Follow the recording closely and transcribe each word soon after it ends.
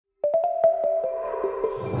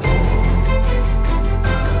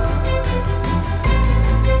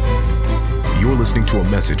You're listening to a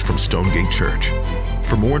message from Stonegate Church.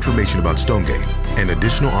 For more information about Stonegate and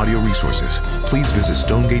additional audio resources, please visit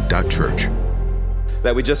stonegate.church.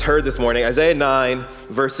 That we just heard this morning, Isaiah 9,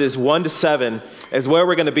 verses 1 to 7, is where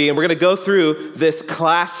we're going to be. And we're going to go through this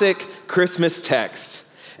classic Christmas text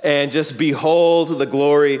and just behold the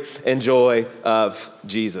glory and joy of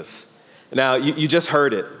Jesus. Now, you just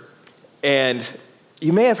heard it, and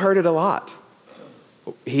you may have heard it a lot.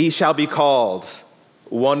 He shall be called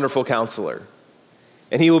Wonderful Counselor,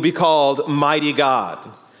 and he will be called Mighty God,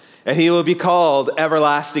 and he will be called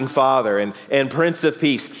Everlasting Father and Prince of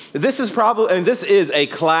Peace. This is a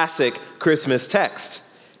classic Christmas text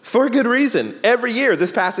for a good reason. Every year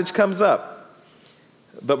this passage comes up.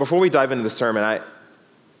 But before we dive into the sermon,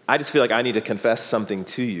 I just feel like I need to confess something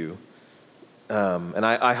to you. And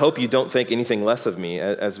I hope you don't think anything less of me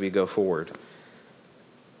as we go forward.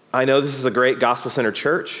 I know this is a great gospel-centered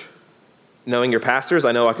church. Knowing your pastors,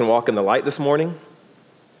 I know I can walk in the light this morning.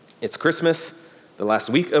 It's Christmas, the last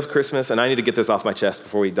week of Christmas, and I need to get this off my chest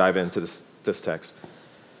before we dive into this text.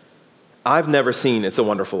 I've never seen It's a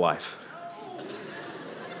Wonderful Life.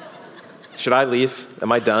 Should I leave?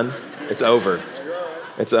 Am I done? It's over.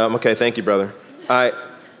 It's okay, thank you, brother.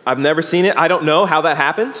 I've never seen it. I don't know how that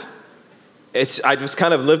happened. I just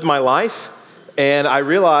kind of lived my life, and I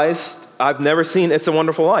realized I've never seen It's a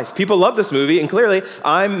Wonderful Life. People love this movie, and clearly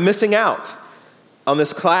I'm missing out on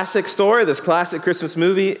this classic story, this classic Christmas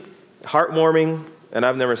movie, heartwarming, and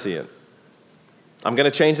I've never seen it. I'm going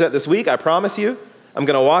to change that this week, I promise you. I'm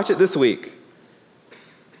going to watch it this week.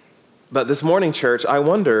 But this morning, church, I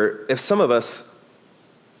wonder if some of us,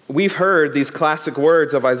 we've heard these classic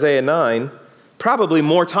words of Isaiah 9 probably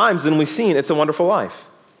more times than we've seen It's a Wonderful Life.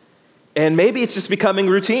 And maybe it's just becoming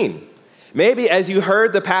routine. Maybe as you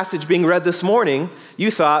heard the passage being read this morning, you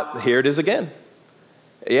thought, here it is again.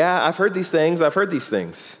 Yeah, I've heard these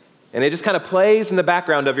things. And it just kind of plays in the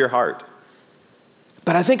background of your heart.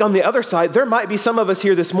 But I think on the other side, there might be some of us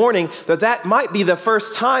here this morning that might be the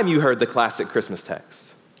first time you heard the classic Christmas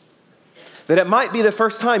text. That it might be the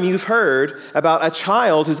first time you've heard about a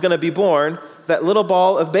child who's going to be born, that little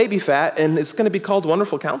ball of baby fat, and it's going to be called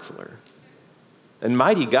Wonderful Counselor and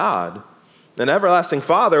Mighty God. An everlasting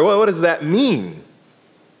Father. What does that mean?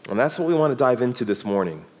 And that's what we want to dive into this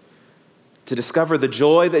morning. To discover the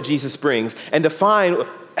joy that Jesus brings and to find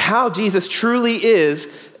how Jesus truly is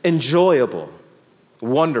enjoyable,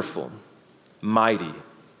 wonderful, mighty,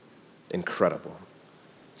 incredible.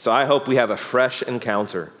 So I hope we have a fresh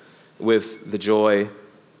encounter with the joy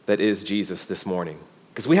that is Jesus this morning.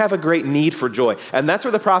 Because we have a great need for joy. And that's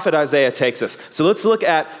where the prophet Isaiah takes us. So let's look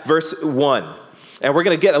at verse 1. And we're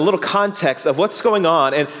going to get a little context of what's going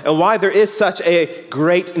on and why there is such a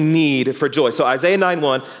great need for joy. So Isaiah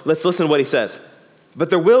 9:1, let's listen to what he says.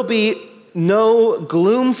 But there will be no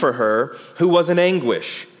gloom for her who was in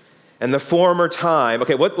anguish in the former time.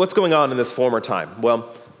 Okay, what's going on in this former time?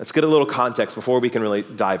 Well, let's get a little context before we can really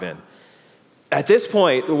dive in. At this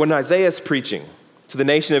point, when Isaiah is preaching to the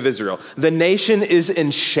nation of Israel, the nation is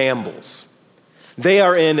in shambles. They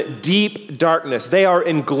are in deep darkness. They are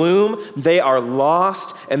in gloom. They are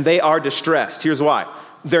lost, and they are distressed. Here's why.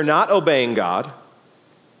 They're not obeying God.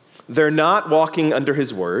 They're not walking under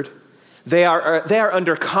his word. They are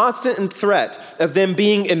under constant threat of them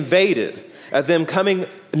being invaded, of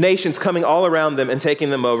nations coming all around them and taking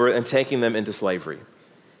them over and taking them into slavery.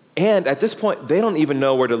 And at this point, they don't even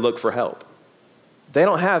know where to look for help. They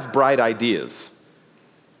don't have bright ideas.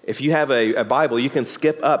 If you have a Bible, you can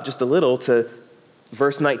skip up just a little to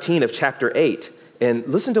verse 19 of chapter 8, and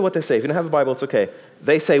listen to what they say. If you don't have a Bible, it's okay.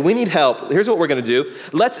 They say, we need help. Here's what we're going to do.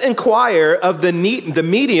 Let's inquire of the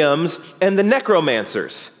mediums and the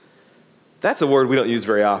necromancers. That's a word we don't use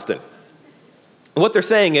very often. What they're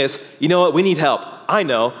saying is, you know what, we need help. I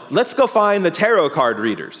know. Let's go find the tarot card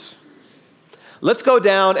readers. Let's go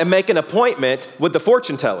down and make an appointment with the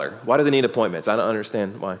fortune teller. Why do they need appointments? I don't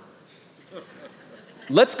understand why.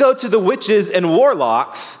 Let's go to the witches and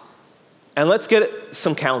warlocks, and let's get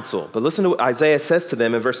some counsel. But listen to what Isaiah says to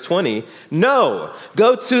them in verse 20. No,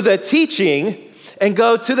 go to the teaching and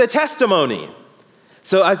go to the testimony.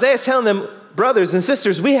 So Isaiah's telling them, brothers and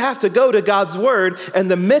sisters, we have to go to God's word in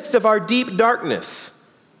the midst of our deep darkness.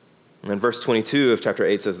 And then verse 22 of chapter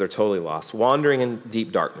 8 says they're totally lost, wandering in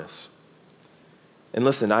deep darkness. And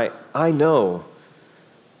listen, I know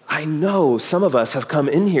some of us have come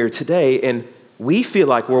in here today and we feel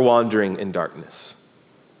like we're wandering in darkness.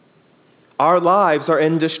 Our lives are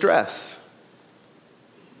in distress.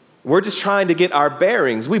 We're just trying to get our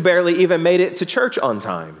bearings. We barely even made it to church on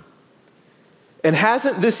time. And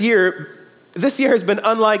this year has been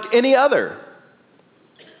unlike any other.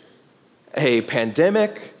 A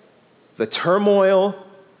pandemic, the turmoil,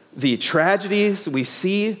 the tragedies we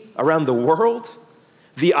see around the world,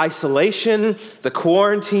 the isolation, the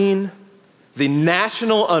quarantine, the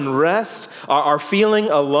national unrest, our feeling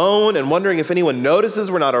alone and wondering if anyone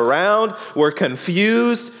notices we're not around, we're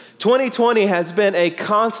confused. 2020 has been a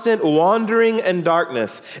constant wandering in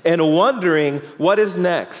darkness and wondering what is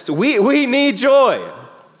next. We need joy.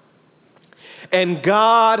 And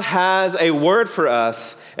God has a word for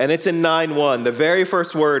us, and it's in 9:1, the very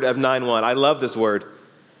first word of 9:1. I love this word.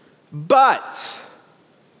 But.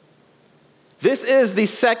 This is the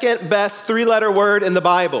second best three-letter word in the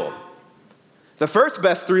Bible. The first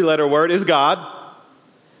best three-letter word is God.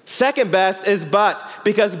 Second best is but,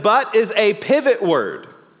 because but is a pivot word.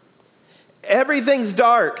 Everything's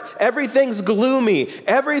dark, everything's gloomy,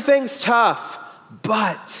 everything's tough,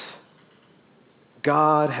 but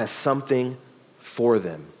God has something for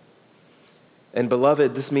them. And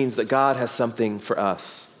beloved, this means that God has something for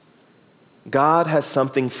us. God has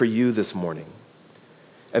something for you this morning.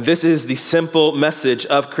 And this is the simple message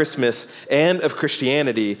of Christmas and of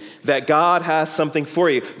Christianity, that God has something for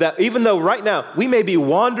you. That even though right now we may be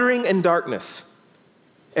wandering in darkness,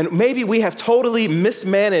 and maybe we have totally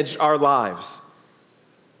mismanaged our lives,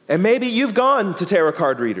 and maybe you've gone to tarot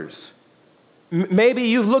card readers, maybe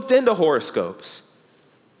you've looked into horoscopes,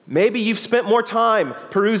 maybe you've spent more time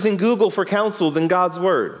perusing Google for counsel than God's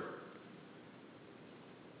word.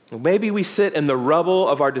 Maybe we sit in the rubble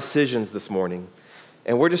of our decisions this morning,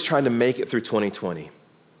 and we're just trying to make it through 2020.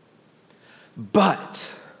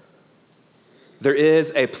 But there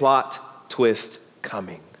is a plot twist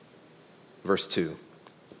coming. Verse 2.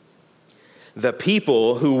 The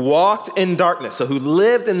people who walked in darkness, so who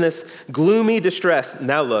lived in this gloomy distress,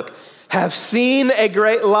 now look, have seen a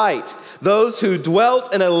great light. Those who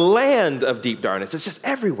dwelt in a land of deep darkness, it's just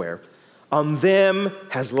everywhere, on them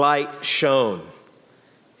has light shone.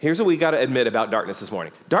 Here's what we got to admit about darkness this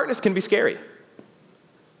morning. Darkness can be scary.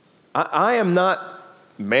 I am not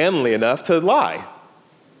manly enough to lie.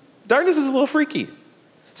 Darkness is a little freaky.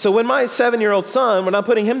 So when my 7-year-old son, when I'm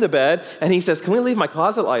putting him to bed, and he says, "Can we leave my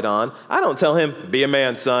closet light on?" I don't tell him, "Be a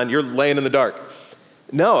man, son, you're laying in the dark."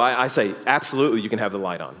 No, I say, absolutely, you can have the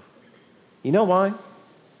light on. You know why?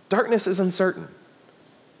 Darkness is uncertain.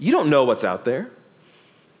 You don't know what's out there.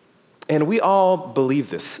 And we all believe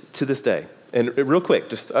this to this day. And real quick,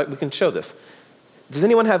 just we can show this. Does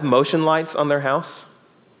anyone have motion lights on their house?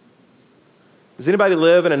 Does anybody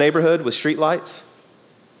live in a neighborhood with street lights?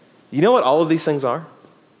 You know what all of these things are?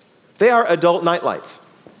 They are adult night lights.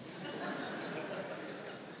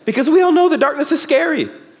 Because we all know the darkness is scary.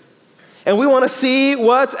 And we want to see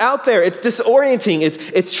what's out there. It's disorienting,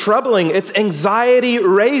 it's troubling, it's anxiety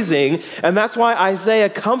raising. And that's why Isaiah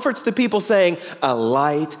comforts the people saying, a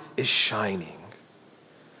light is shining.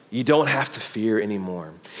 You don't have to fear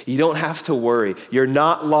anymore. You don't have to worry. You're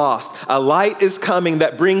not lost. A light is coming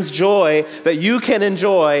that brings joy that you can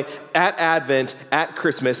enjoy at Advent, at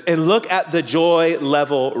Christmas. And look at the joy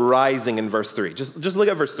level rising in verse 3. Just look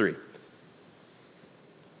at verse 3.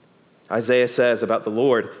 Isaiah says about the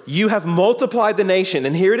Lord, "You have multiplied the nation,"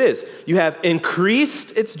 and here it is. "You have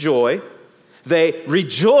increased its joy. They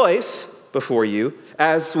rejoice before you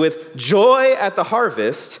as with joy at the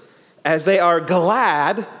harvest, as they are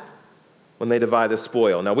glad when they divide the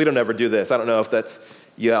spoil." Now, we don't ever do this. I don't know if that's,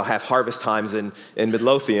 you know, have harvest times in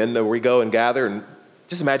Midlothian where we go and gather, and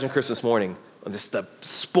just imagine Christmas morning, and just the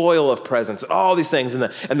spoil of presents, all these things,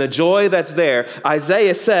 and the joy that's there.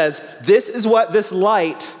 Isaiah says, this is what this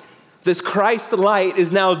light, this Christ light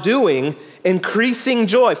is now doing, increasing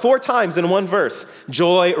joy. 4 times in one verse.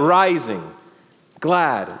 Joy rising,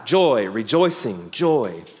 glad, joy, rejoicing,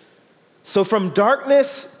 joy. So from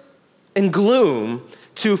darkness and gloom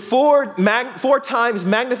to 4 times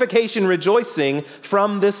magnification rejoicing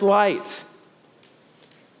from this light.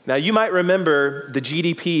 Now you might remember the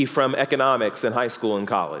GDP from economics in high school and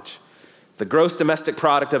college. The gross domestic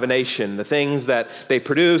product of a nation, the things that they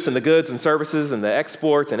produce and the goods and services and the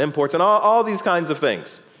exports and imports and all these kinds of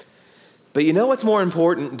things. But you know what's more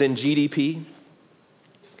important than GDP?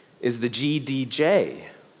 Is the GDJ,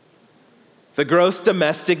 the gross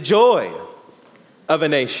domestic joy of a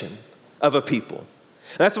nation, of a people.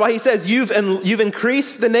 That's why he says, you've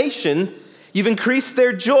increased the nation, you've increased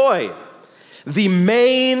their joy. The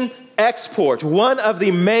main export, one of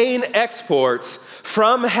the main exports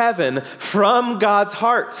from heaven, from God's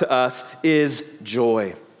heart to us, is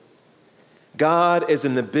joy. God is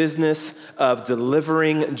in the business of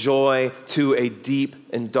delivering joy to a deep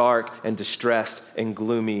and dark and distressed and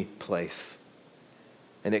gloomy place.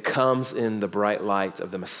 And it comes in the bright light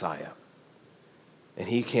of the Messiah. And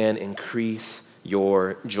he can increase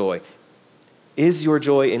your joy. Is your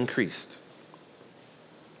joy increased?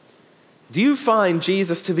 Do you find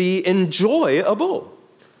Jesus to be enjoyable?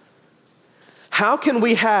 How can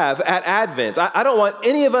we have at Advent, I don't want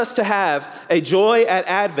any of us to have a joy at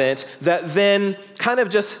Advent that then kind of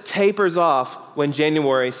just tapers off when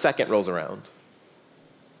January 2nd rolls around?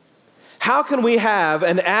 How can we have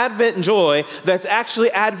an Advent joy that's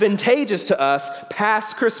actually advantageous to us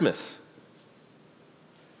past Christmas?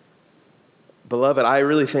 Beloved, I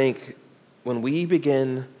really think when we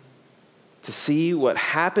begin to see what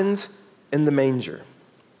happened in the manger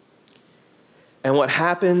and what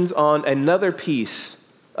happened on another piece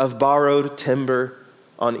of borrowed timber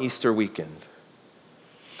on Easter weekend,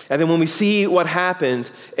 and then when we see what happened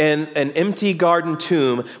in an empty garden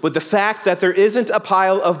tomb with the fact that there isn't a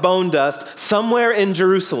pile of bone dust somewhere in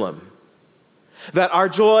Jerusalem, that our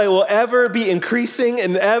joy will ever be increasing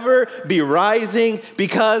and ever be rising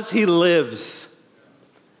because he lives,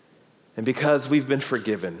 and because we've been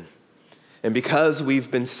forgiven, and because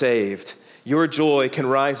we've been saved, your joy can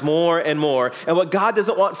rise more and more. And what God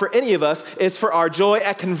doesn't want for any of us is for our joy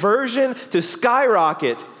at conversion to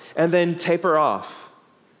skyrocket and then taper off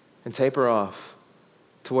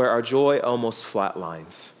to where our joy almost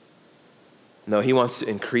flatlines. No, he wants to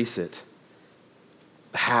increase it.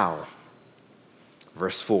 How?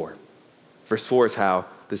 Verse 4. Verse 4 is how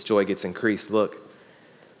this joy gets increased. Look,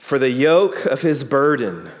 for the yoke of his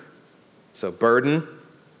burden, so burden,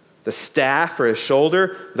 the staff for his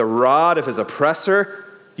shoulder, the rod of his oppressor,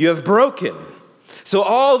 you have broken. So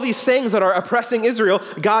all these things that are oppressing Israel,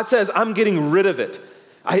 God says, I'm getting rid of it.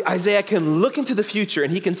 Isaiah can look into the future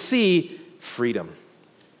and he can see freedom.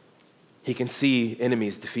 He can see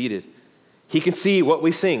enemies defeated. He can see what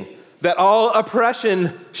we sing, that all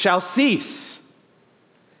oppression shall cease.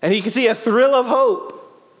 And he can see a thrill of hope.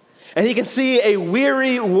 And he can see a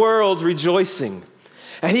weary world rejoicing.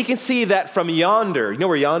 And he can see that from yonder. You know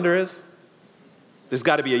where yonder is? There's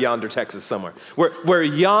got to be a yonder, Texas somewhere. Where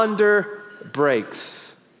yonder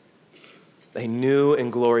breaks, a new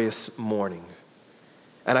and glorious morning.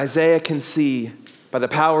 And Isaiah can see, by the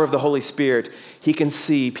power of the Holy Spirit, he can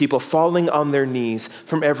see people falling on their knees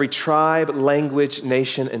from every tribe, language,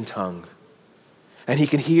 nation, and tongue. And he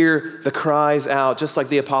can hear the cries out, just like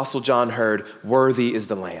the Apostle John heard, worthy is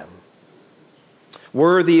the Lamb.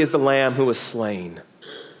 Worthy is the Lamb who was slain.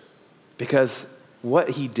 Because what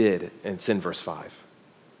he did, and it's in verse 5.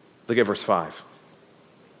 Look at verse 5.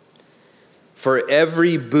 For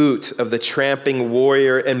every boot of the tramping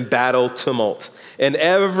warrior in battle tumult, and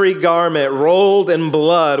every garment rolled in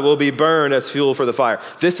blood will be burned as fuel for the fire.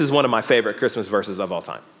 This is one of my favorite Christmas verses of all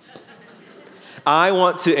time. I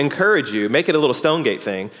want to encourage you, make it a little Stonegate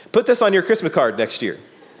thing. Put this on your Christmas card next year.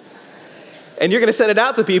 And you're going to send it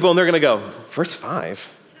out to people, and they're going to go, verse 5?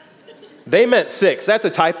 They meant 6. That's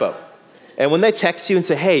a typo. And when they text you and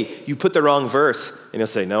say, hey, you put the wrong verse, and you'll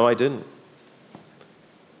say, no, I didn't.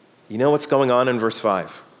 You know what's going on in verse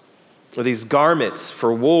 5? Or these garments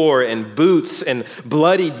for war and boots and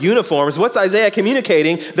bloodied uniforms. What's Isaiah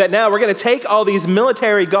communicating? That now we're going to take all these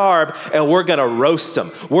military garb and we're going to roast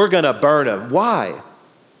them. We're going to burn them. Why?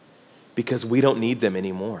 Because we don't need them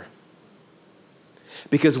anymore.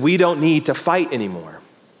 Because we don't need to fight anymore.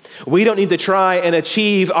 We don't need to try and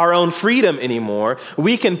achieve our own freedom anymore.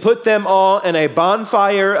 We can put them all in a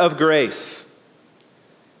bonfire of grace.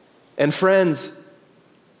 And friends,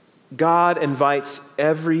 God invites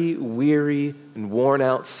every weary and worn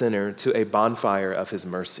out sinner to a bonfire of his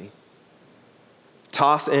mercy.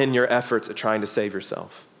 Toss in your efforts at trying to save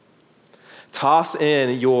yourself. Toss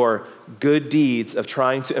in your good deeds of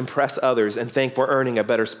trying to impress others and think we're earning a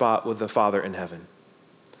better spot with the Father in heaven.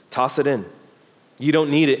 Toss it in. You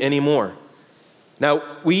don't need it anymore. Now,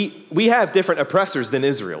 we have different oppressors than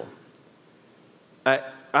Israel. I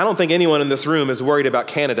don't think anyone in this room is worried about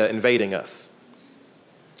Canada invading us.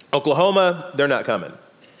 Oklahoma, they're not coming.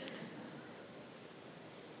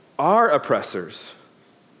 Our oppressors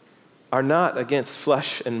are not against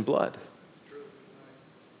flesh and blood.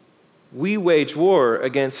 We wage war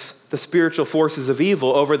against the spiritual forces of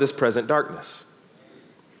evil over this present darkness.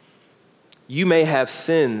 You may have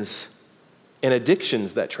sins and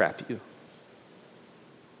addictions that trap you.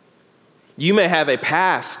 You may have a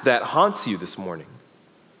past that haunts you this morning.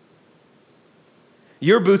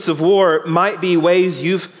 Your boots of war might be ways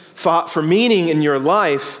you've fought for meaning in your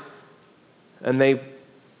life, and they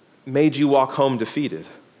made you walk home defeated.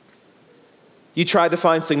 You tried to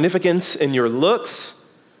find significance in your looks,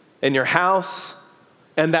 in your house,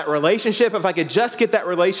 and that relationship. If I could just get that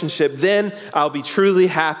relationship, then I'll be truly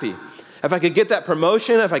happy. if I could get that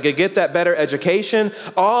promotion, if I could get that better education,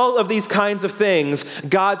 all of these kinds of things,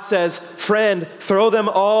 God says, friend, throw them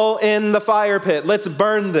all in the fire pit. Let's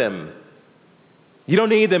burn them. You don't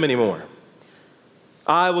need them anymore.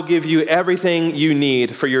 I will give you everything you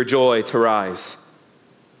need for your joy to rise.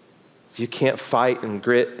 You can't fight and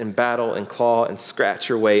grit and battle and claw and scratch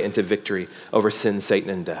your way into victory over sin, Satan,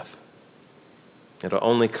 and death. It'll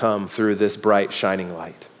only come through this bright, shining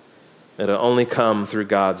light. It'll only come through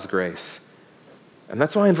God's grace. And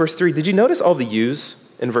that's why in verse 3, did you notice all the yous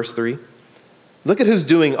in verse 3? Look at who's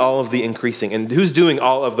doing all of the increasing and who's doing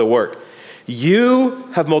all of the work. You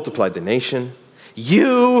have multiplied the nation.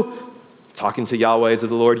 You, talking to Yahweh, to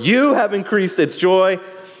the Lord, you have increased its joy.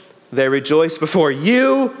 They rejoice before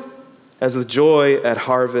you as with joy at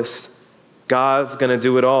harvest. God's going to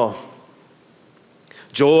do it all.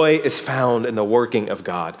 Joy is found in the working of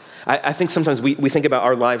God. I think sometimes we think about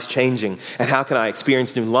our lives changing and how can I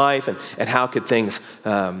experience new life and how could things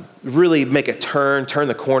really make a turn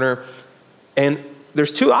the corner. And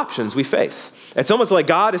there's two options we face. It's almost like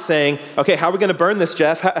God is saying, okay, how are we going to burn this,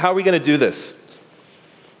 Jeff? How are we going to do this?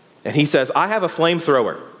 And he says, I have a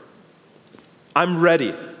flamethrower. I'm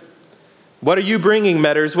ready. What are you bringing,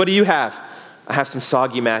 Metters? What do you have? I have some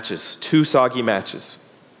soggy matches, 2 soggy matches.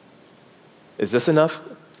 Is this enough?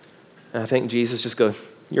 And I think Jesus just goes,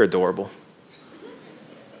 you're adorable.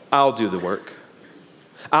 I'll do the work.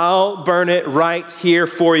 I'll burn it right here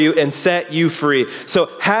for you and set you free.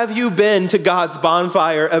 So have you been to God's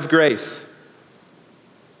bonfire of grace?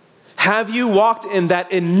 Have you walked in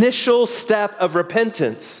that initial step of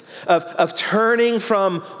repentance, of turning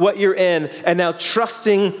from what you're in and now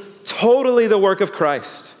trusting totally the work of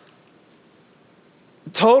Christ?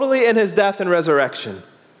 Totally in his death and resurrection.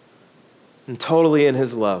 And totally in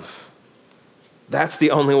his love. That's the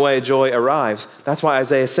only way joy arrives. That's why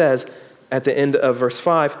Isaiah says at the end of verse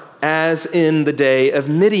 5, as in the day of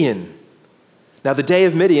Midian. Now the day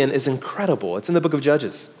of Midian is incredible. It's in the book of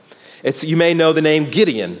Judges. You may know the name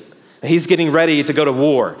Gideon. He's getting ready to go to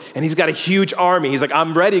war. And he's got a huge army. He's like,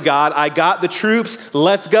 I'm ready, God. I got the troops.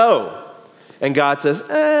 Let's go. And God says,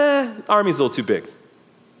 army's a little too big.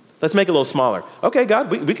 Let's make it a little smaller. Okay,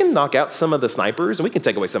 God, we can knock out some of the snipers and we can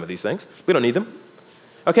take away some of these things. We don't need them.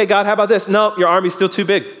 Okay, God, how about this? No, your army's still too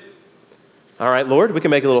big. All right, Lord, we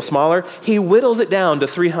can make it a little smaller. He whittles it down to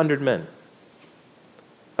 300 men.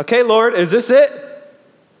 Okay, Lord, is this it?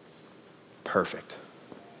 Perfect.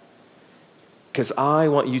 Because I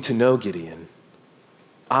want you to know, Gideon,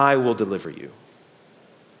 I will deliver you.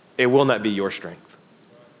 It will not be your strength.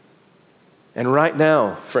 And right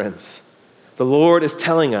now, friends, the Lord is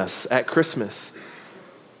telling us at Christmas,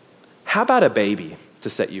 how about a baby to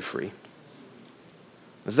set you free?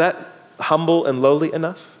 Is that humble and lowly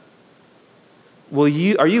enough? Are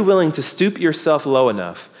you willing to stoop yourself low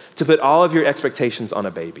enough to put all of your expectations on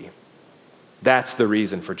a baby? That's the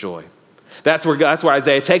reason for joy. That's where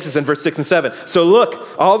Isaiah takes us in verse 6 and 7. So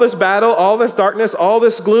look, all this battle, all this darkness, all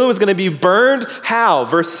this gloom is going to be burned. How?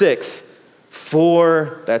 Verse 6.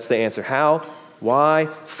 That's the answer. How? Why?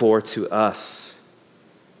 For to us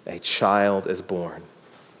a child is born.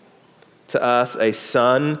 To us a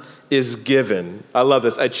son is given. I love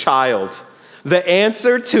this. A child. The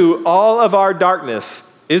answer to all of our darkness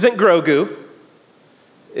isn't Grogu,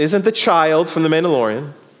 isn't the child from The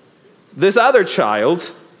Mandalorian. This other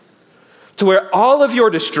child, to where all of your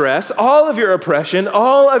distress, all of your oppression,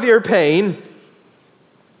 all of your pain,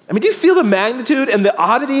 I mean, do you feel the magnitude and the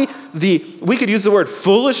oddity, we could use the word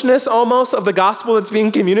foolishness almost of the gospel that's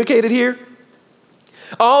being communicated here?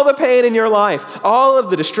 All the pain in your life, all of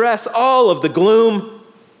the distress, all of the gloom,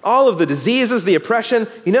 all of the diseases, the oppression.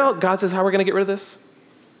 You know, God says, how we're going to get rid of this?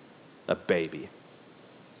 A baby.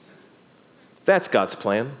 That's God's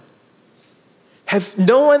plan.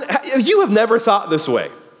 You have never thought this way.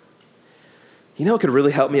 You know what could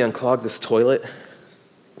really help me unclog this toilet?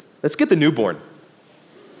 Let's get the newborn.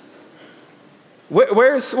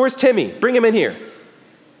 Where's Timmy? Bring him in here.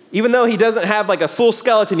 Even though he doesn't have like a full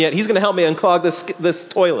skeleton yet, he's going to help me unclog this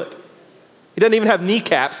toilet. He doesn't even have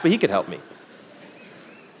kneecaps, but he could help me.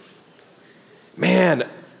 Man,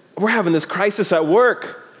 we're having this crisis at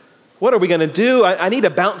work. What are we going to do? I need to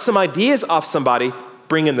bounce some ideas off somebody.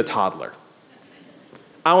 Bring in the toddler.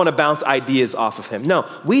 I want to bounce ideas off of him. No,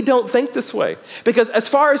 we don't think this way. Because as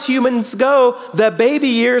far as humans go, the baby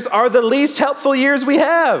years are the least helpful years we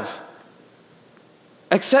have.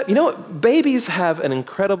 Except, you know what? Babies have an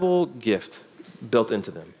incredible gift built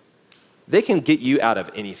into them. They can get you out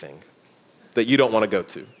of anything that you don't want to go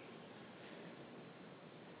to.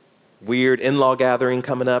 Weird in-law gathering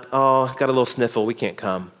coming up. Oh, got a little sniffle. We can't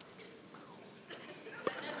come.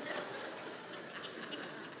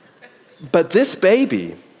 But this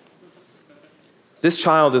baby, this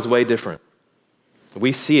child is way different.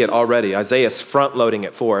 We see it already. Isaiah's front-loading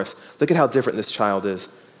it for us. Look at how different this child is.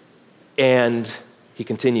 And he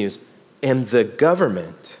continues, and the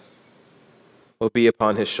government will be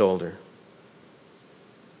upon his shoulder.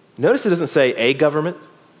 Notice it doesn't say a government,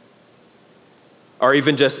 or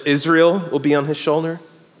even just Israel will be on his shoulder.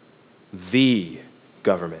 The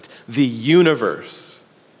government, the universe,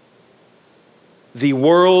 the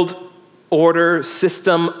world order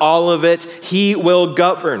system, all of it, he will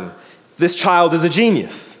govern. This child is a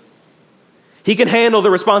genius. He can handle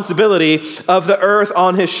the responsibility of the earth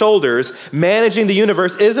on his shoulders. Managing the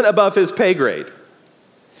universe isn't above his pay grade.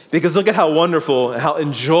 Because look at how wonderful and how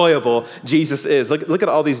enjoyable Jesus is. Look at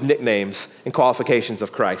all these nicknames and qualifications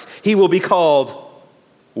of Christ. He will be called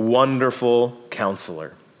Wonderful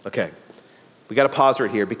Counselor. Okay, we got to pause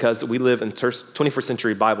right here because we live in 21st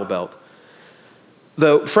century Bible Belt.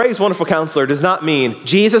 The phrase Wonderful Counselor does not mean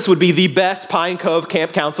Jesus would be the best Pine Cove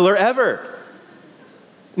camp counselor ever.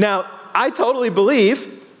 Now, I totally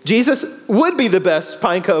believe Jesus would be the best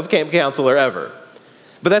Pine Cove camp counselor ever.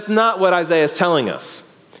 But that's not what Isaiah is telling us.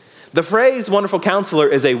 The phrase Wonderful Counselor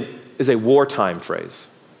is a wartime phrase.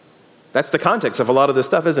 That's the context of a lot of this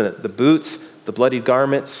stuff, isn't it? The boots, the bloodied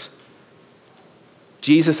garments.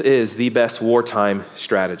 Jesus is the best wartime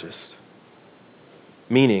strategist.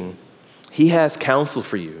 Meaning, he has counsel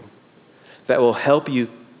for you that will help you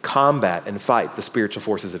combat and fight the spiritual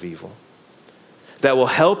forces of evil. That will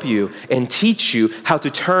help you and teach you how to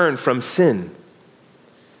turn from sin.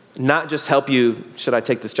 Not just help you, should I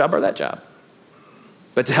take this job or that job?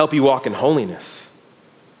 But to help you walk in holiness.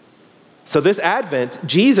 So this Advent,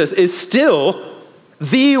 Jesus is still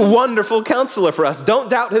the wonderful counselor for us. Don't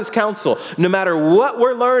doubt his counsel. No matter what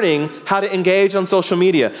we're learning how to engage on social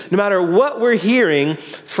media, no matter what we're hearing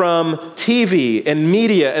from TV and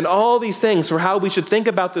media and all these things for how we should think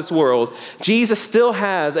about this world, Jesus still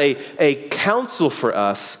has a counsel for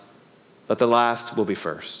us that the last will be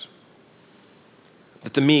first.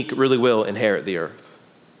 That the meek really will inherit the earth.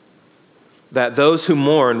 That those who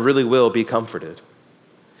mourn really will be comforted.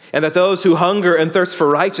 And that those who hunger and thirst for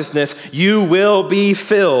righteousness, you will be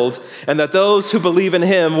filled. And that those who believe in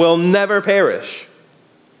him will never perish.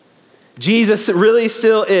 Jesus really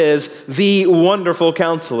still is the wonderful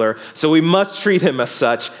counselor. So we must treat him as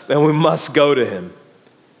such, and we must go to him.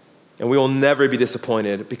 And we will never be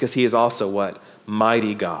disappointed because he is also what?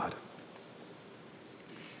 Mighty God.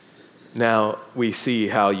 Now we see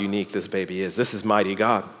how unique this baby is. This is mighty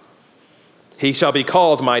God. He shall be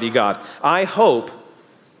called Mighty God. I hope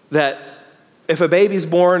that if a baby's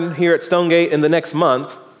born here at Stonegate in the next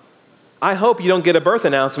month, I hope you don't get a birth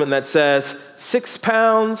announcement that says 6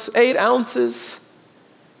 pounds, 8 ounces,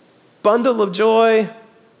 bundle of joy,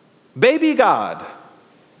 baby God,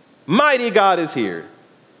 mighty God is here.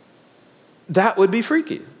 That would be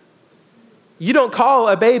freaky. You don't call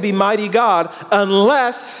a baby mighty God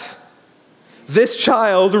unless this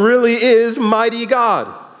child really is mighty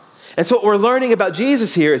God. And so what we're learning about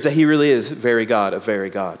Jesus here is that he really is very God of very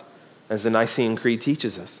God, as the Nicene Creed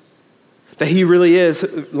teaches us. That he really is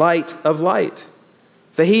light of light.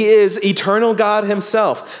 That he is eternal God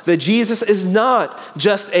himself. That Jesus is not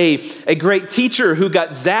just a great teacher who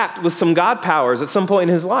got zapped with some God powers at some point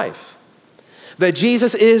in his life. That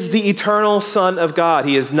Jesus is the eternal Son of God.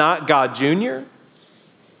 He is not God Jr.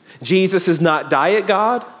 Jesus is not Diet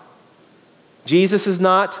God. Jesus is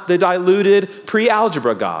not the diluted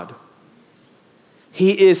pre-algebra God.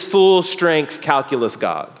 He is full-strength calculus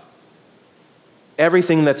God.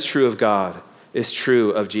 Everything that's true of God is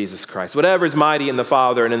true of Jesus Christ. Whatever is mighty in the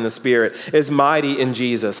Father and in the Spirit is mighty in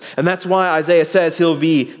Jesus. And that's why Isaiah says he'll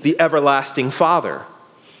be the everlasting Father.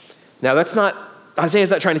 Now Isaiah's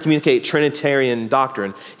not trying to communicate Trinitarian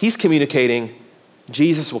doctrine. He's communicating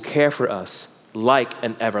Jesus will care for us like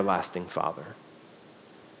an everlasting Father.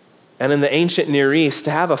 And in the ancient Near East,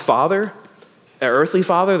 to have a father, an earthly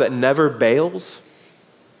father that never bails,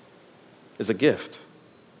 is a gift.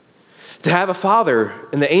 To have a father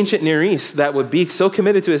in the ancient Near East that would be so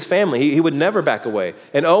committed to his family, he would never back away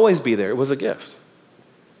and always be there, it was a gift.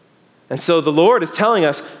 And so the Lord is telling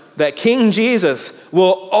us that King Jesus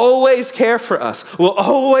will always care for us, will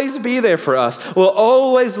always be there for us, will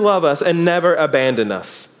always love us and never abandon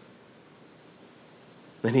us.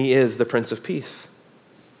 And he is the Prince of Peace.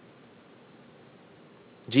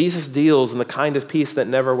 Jesus deals in the kind of peace that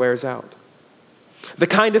never wears out. The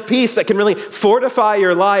kind of peace that can really fortify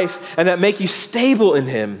your life and that make you stable in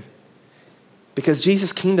him. Because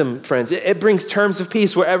Jesus' kingdom, friends, it brings terms of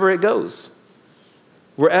peace wherever it goes.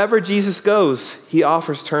 Wherever Jesus goes, he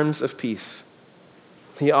offers terms of peace.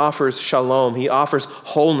 He offers shalom. He offers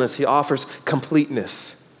wholeness. He offers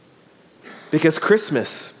completeness. Because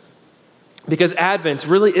Advent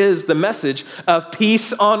really is the message of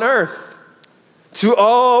peace on earth to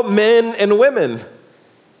all men and women,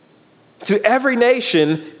 to every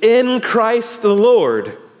nation in Christ the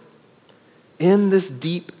Lord. In this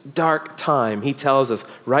deep, dark time, he tells us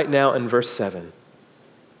right now in verse 7,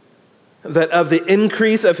 that of the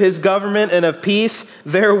increase of his government and of peace,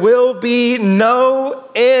 there will be no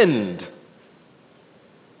end.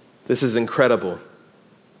 This is incredible.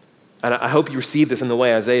 And I hope you receive this in the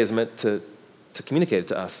way Isaiah is meant to communicate it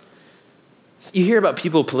to us. You hear about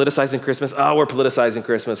people politicizing Christmas. Oh, we're politicizing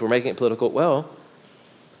Christmas. We're making it political. Well,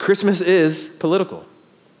 Christmas is political.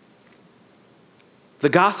 The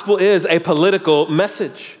gospel is a political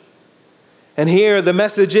message. And here the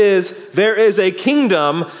message is there is a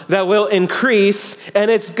kingdom that will increase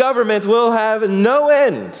and its government will have no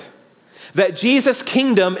end. That Jesus'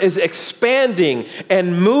 kingdom is expanding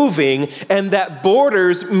and moving, and that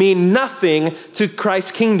borders mean nothing to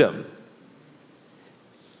Christ's kingdom.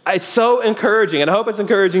 It's so encouraging, and I hope it's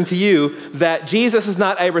encouraging to you, that Jesus is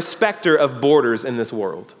not a respecter of borders in this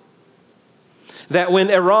world. That when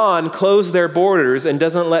Iran closed their borders and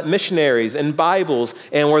doesn't let missionaries and Bibles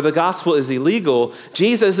and where the gospel is illegal,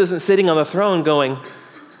 Jesus isn't sitting on the throne going,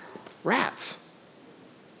 rats.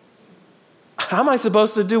 How am I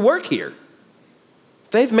supposed to do work here?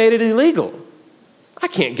 They've made it illegal. I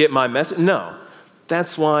can't get my message. No,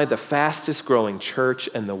 that's why the fastest growing church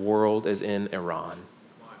in the world is in Iran.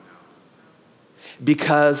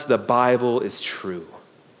 Because the Bible is true.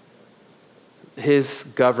 His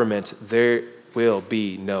government, there will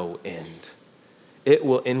be no end. It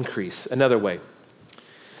will increase. Another way,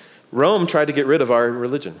 Rome tried to get rid of our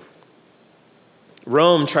religion.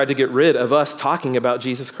 Rome tried to get rid of us talking about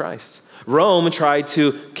Jesus Christ. Rome tried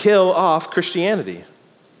to kill off Christianity.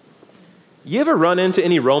 You ever run into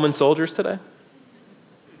any Roman soldiers today?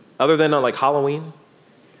 Other than on like Halloween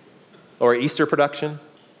or Easter production?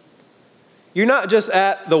 You're not just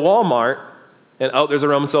at the Walmart and, oh, there's a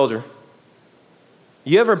Roman soldier.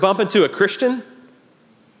 You ever bump into a Christian?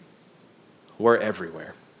 We're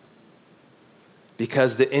everywhere.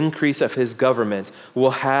 Because the increase of his government will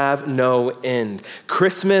have no end.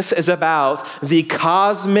 Christmas is about the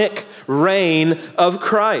cosmic reign of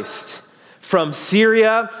Christ. From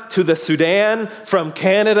Syria to the Sudan, from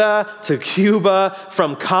Canada to Cuba,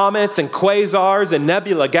 from comets and quasars and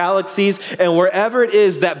nebula galaxies, and wherever it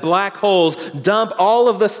is that black holes dump all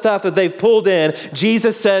of the stuff that they've pulled in,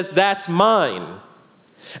 Jesus says, that's mine.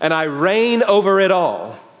 And I reign over it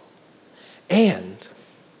all. And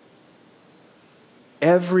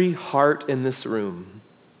every heart in this room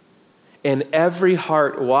and every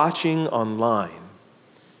heart watching online,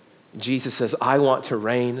 Jesus says, I want to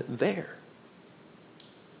reign there.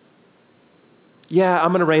 Yeah, I'm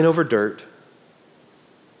going to reign over dirt,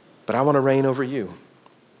 but I want to reign over you.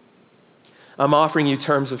 I'm offering you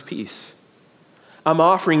terms of peace. I'm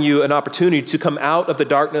offering you an opportunity to come out of the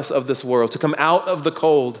darkness of this world, to come out of the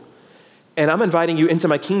cold. And I'm inviting you into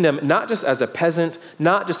my kingdom, not just as a peasant,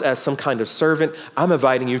 not just as some kind of servant. I'm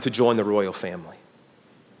inviting you to join the royal family.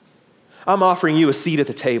 I'm offering you a seat at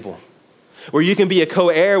the table where you can be a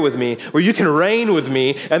co-heir with me, where you can reign with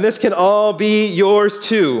me, and this can all be yours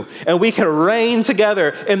too. And we can reign together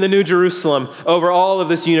in the New Jerusalem over all of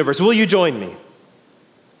this universe. Will you join me?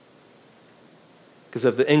 Because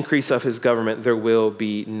of the increase of his government, there will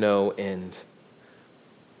be no end.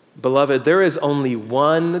 Beloved, there is only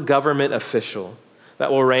one government official that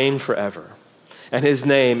will reign forever, and his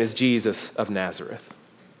name is Jesus of Nazareth.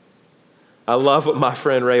 I love what my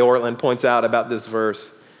friend Ray Ortland points out about this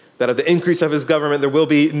verse, that of the increase of his government, there will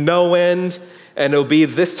be no end, and it'll be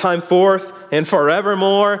this time forth and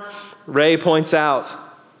forevermore. Ray points out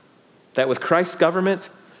that with Christ's government,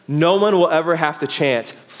 no one will ever have to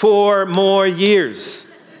chant 4 more years.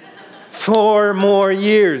 4 more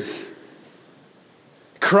years.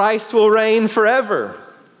 Christ will reign forever.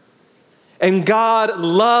 And God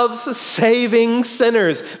loves saving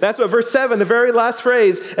sinners. That's what verse 7, the very last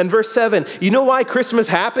phrase, and verse 7. You know why Christmas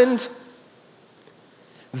happened?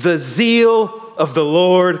 The zeal of the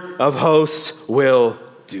Lord of hosts will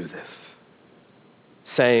do this.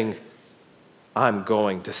 Saying, I'm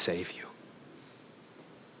going to save you.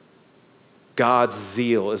 God's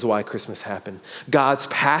zeal is why Christmas happened. God's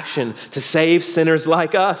passion to save sinners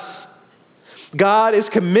like us. God is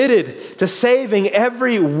committed to saving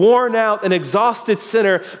every worn out and exhausted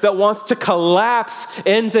sinner that wants to collapse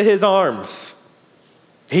into his arms.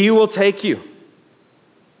 He will take you.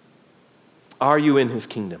 Are you in his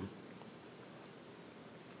kingdom?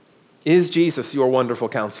 Is Jesus your wonderful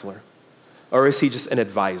counselor? or is he just an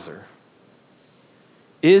advisor?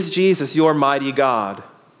 Is Jesus your mighty God,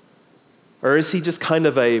 or is he just kind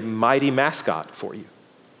of a mighty mascot for you?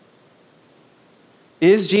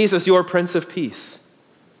 Is Jesus your Prince of Peace?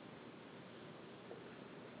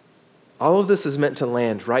 All of this is meant to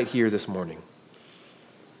land right here this morning.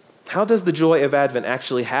 How does the joy of Advent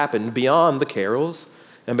actually happen beyond the carols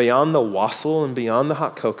and beyond the wassail and beyond the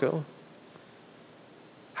hot cocoa?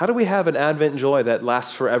 How do we have an Advent joy that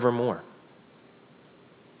lasts forevermore?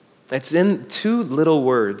 It's in two little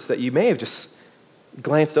words that you may have just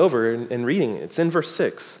glanced over in reading. It's in verse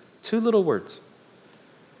 6. Two little words.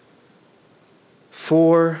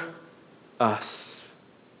 For us.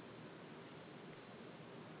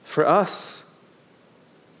 For us,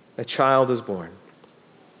 a child is born.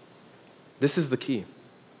 This is the key.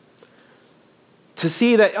 To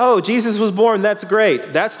see that, oh, Jesus was born, that's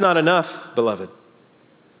great. That's not enough, beloved.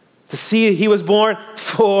 To see he was born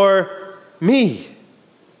for me.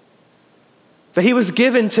 That he was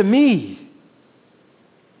given to me.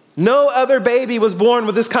 No other baby was born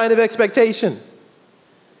with this kind of expectation.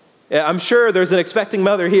 I'm sure there's an expecting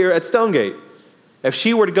mother here at Stonegate. If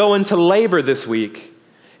she were to go into labor this week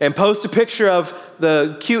and post a picture of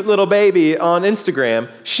the cute little baby on Instagram,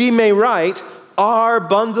 she may write, "Our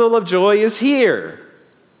bundle of joy is here."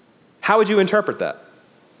 How would you interpret that?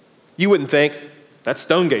 You wouldn't think, that's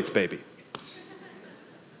Stonegate's baby.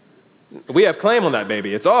 We have claim on that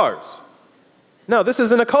baby. It's ours. No, this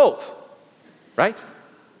isn't a cult, right?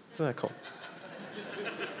 This isn't a cult.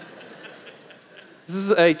 This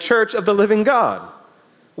is a church of the living God.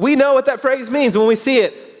 We know what that phrase means when we see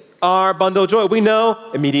it. Our bundle of joy. We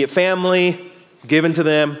know immediate family, given to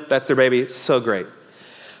them. That's their baby. So great.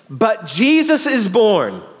 But Jesus is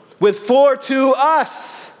born with for to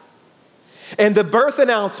us. And the birth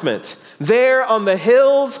announcement there on the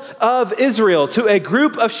hills of Israel to a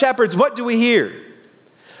group of shepherds, what do we hear?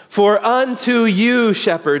 For unto you,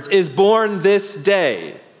 shepherds, is born this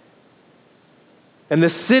day in the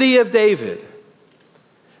city of David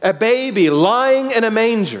a baby lying in a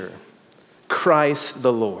manger, Christ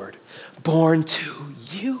the Lord, born to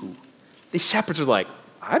you. The shepherds are like,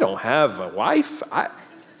 I don't have a wife. I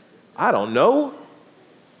don't know.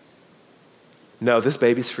 No, this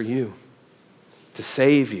baby's for you, to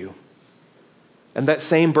save you. And that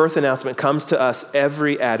same birth announcement comes to us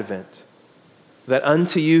every Advent, that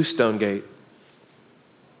unto you, Stonegate,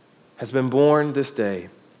 has been born this day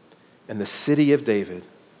in the city of David,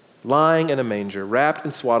 lying in a manger, wrapped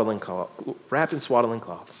in swaddling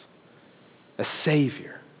cloths, a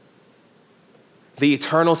Savior. The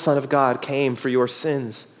eternal Son of God came for your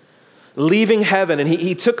sins, leaving heaven, and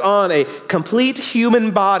he took on a complete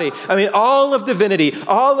human body. I mean, all of divinity,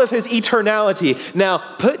 all of his eternality, now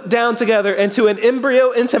put down together into an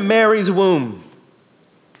embryo into Mary's womb.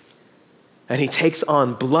 And he takes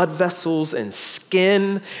on blood vessels and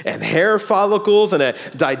skin and hair follicles and a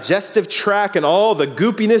digestive tract and all the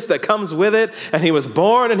goopiness that comes with it. And he was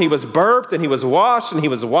born and he was burped and he was washed and he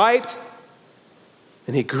was wiped.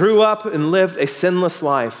 And he grew up and lived a sinless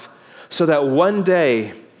life so that one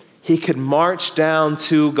day he could march down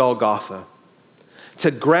to Golgotha,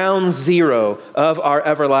 to ground zero of our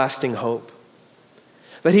everlasting hope.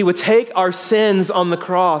 That he would take our sins on the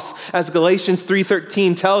cross, as Galatians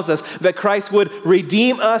 3:13 tells us, that Christ would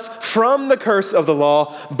redeem us from the curse of the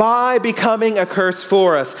law by becoming a curse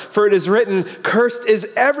for us. For it is written, cursed is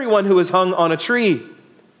everyone who is hung on a tree.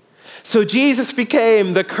 So Jesus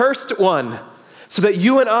became the cursed one, so that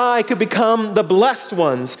you and I could become the blessed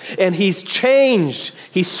ones. And he's changed.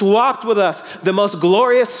 He swapped with us the most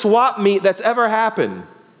glorious swap meet that's ever happened,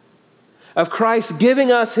 of Christ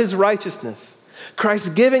giving us his righteousness,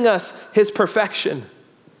 Christ giving us his perfection,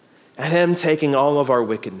 and him taking all of our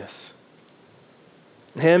wickedness,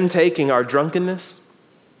 him taking our drunkenness,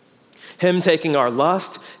 him taking our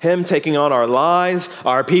lust, him taking on our lies,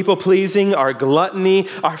 our people-pleasing, our gluttony,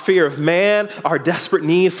 our fear of man, our desperate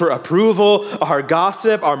need for approval, our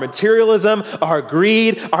gossip, our materialism, our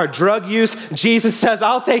greed, our drug use. Jesus says,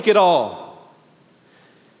 I'll take it all.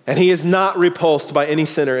 And he is not repulsed by any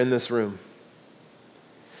sinner in this room.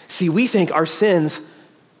 See, we think our sins,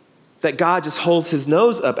 that God just holds his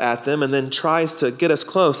nose up at them and then tries to get us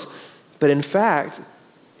close. But in fact,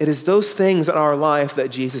 it is those things in our life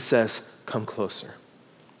that Jesus says, come closer.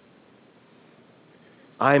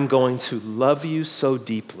 I'm going to love you so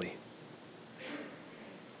deeply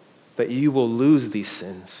that you will lose these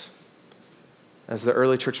sins. As the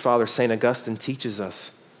early church father, St. Augustine, teaches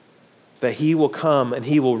us, that he will come and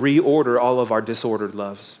he will reorder all of our disordered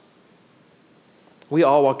loves. We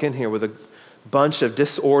all walk in here with a bunch of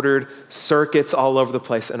disordered circuits all over the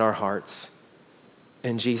place in our hearts.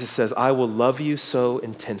 And Jesus says, I will love you so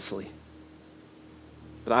intensely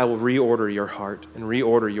that I will reorder your heart and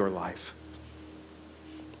reorder your life.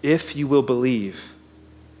 If you will believe,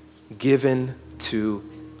 given to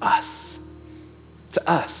us. To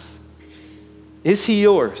us. Is he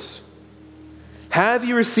yours? Have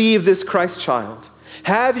you received this Christ child?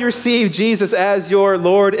 Have you received Jesus as your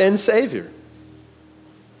Lord and Savior?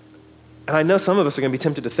 And I know some of us are going to be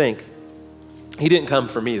tempted to think, he didn't come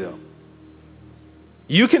for me though.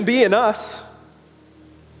 You can be in us.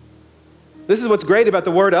 This is what's great about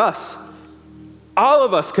the word us. All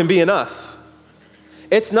of us can be in us.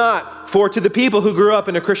 It's not for to the people who grew up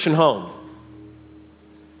in a Christian home.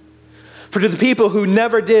 For to the people who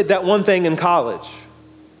never did that one thing in college.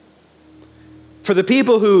 For the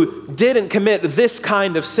people who didn't commit this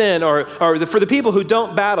kind of sin, or for the people who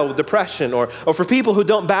don't battle with depression, or for people who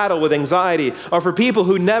don't battle with anxiety, or for people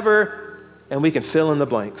who never, and we can fill in the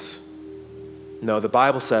blanks. No, the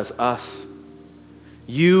Bible says us.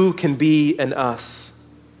 You can be an us.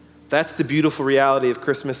 That's the beautiful reality of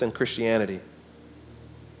Christmas and Christianity.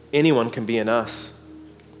 Anyone can be an us.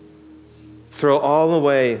 Throw all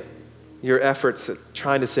away your efforts at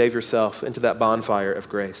trying to save yourself into that bonfire of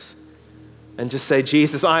grace. And just say,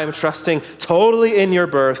 Jesus, I am trusting totally in your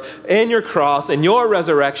birth, in your cross, in your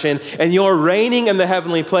resurrection, and your reigning in the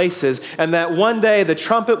heavenly places, and that one day the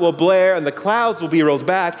trumpet will blare and the clouds will be rolled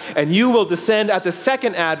back and you will descend at the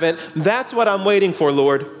second advent. That's what I'm waiting for,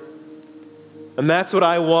 Lord. And that's what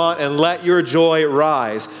I want, and let your joy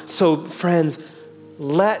rise. So, friends,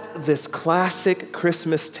 let this classic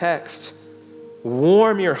Christmas text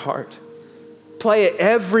warm your heart. Play it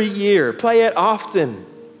every year. Play it often.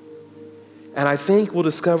 And I think we'll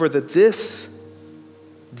discover that this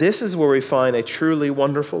is where we find a truly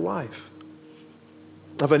wonderful life,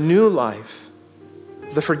 of a new life,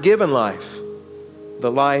 the forgiven life,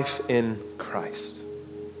 the life in Christ.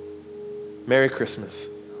 Merry Christmas.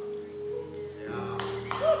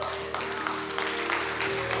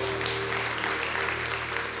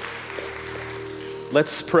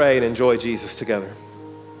 Let's pray and enjoy Jesus together.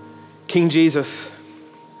 King Jesus,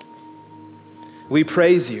 we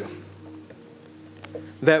praise you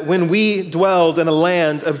that when we dwelled in a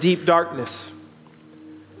land of deep darkness,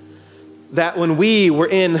 that when we were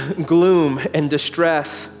in gloom and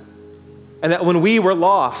distress, and that when we were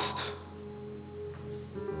lost,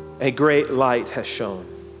 a great light has shone.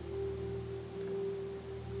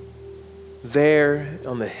 There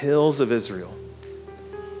on the hills of Israel,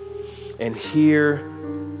 and here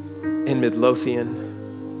in Midlothian,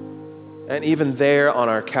 and even there on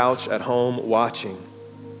our couch at home watching,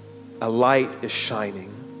 a light is shining,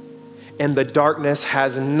 and the darkness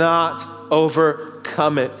has not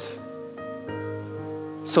overcome it.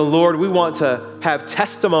 So, Lord, we want to have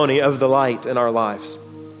testimony of the light in our lives.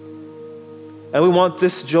 And we want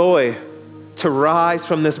this joy to rise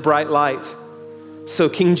from this bright light. So,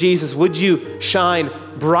 King Jesus, would you shine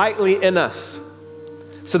brightly in us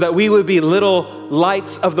so that we would be little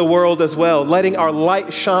lights of the world as well, letting our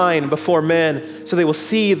light shine before men so they will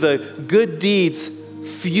see the good deeds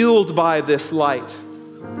fueled by this light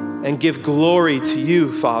and give glory to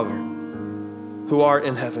you, Father, who art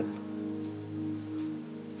in heaven.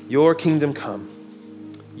 Your kingdom come,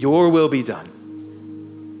 your will be done.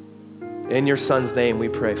 In your Son's name we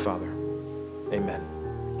pray, Father. Amen.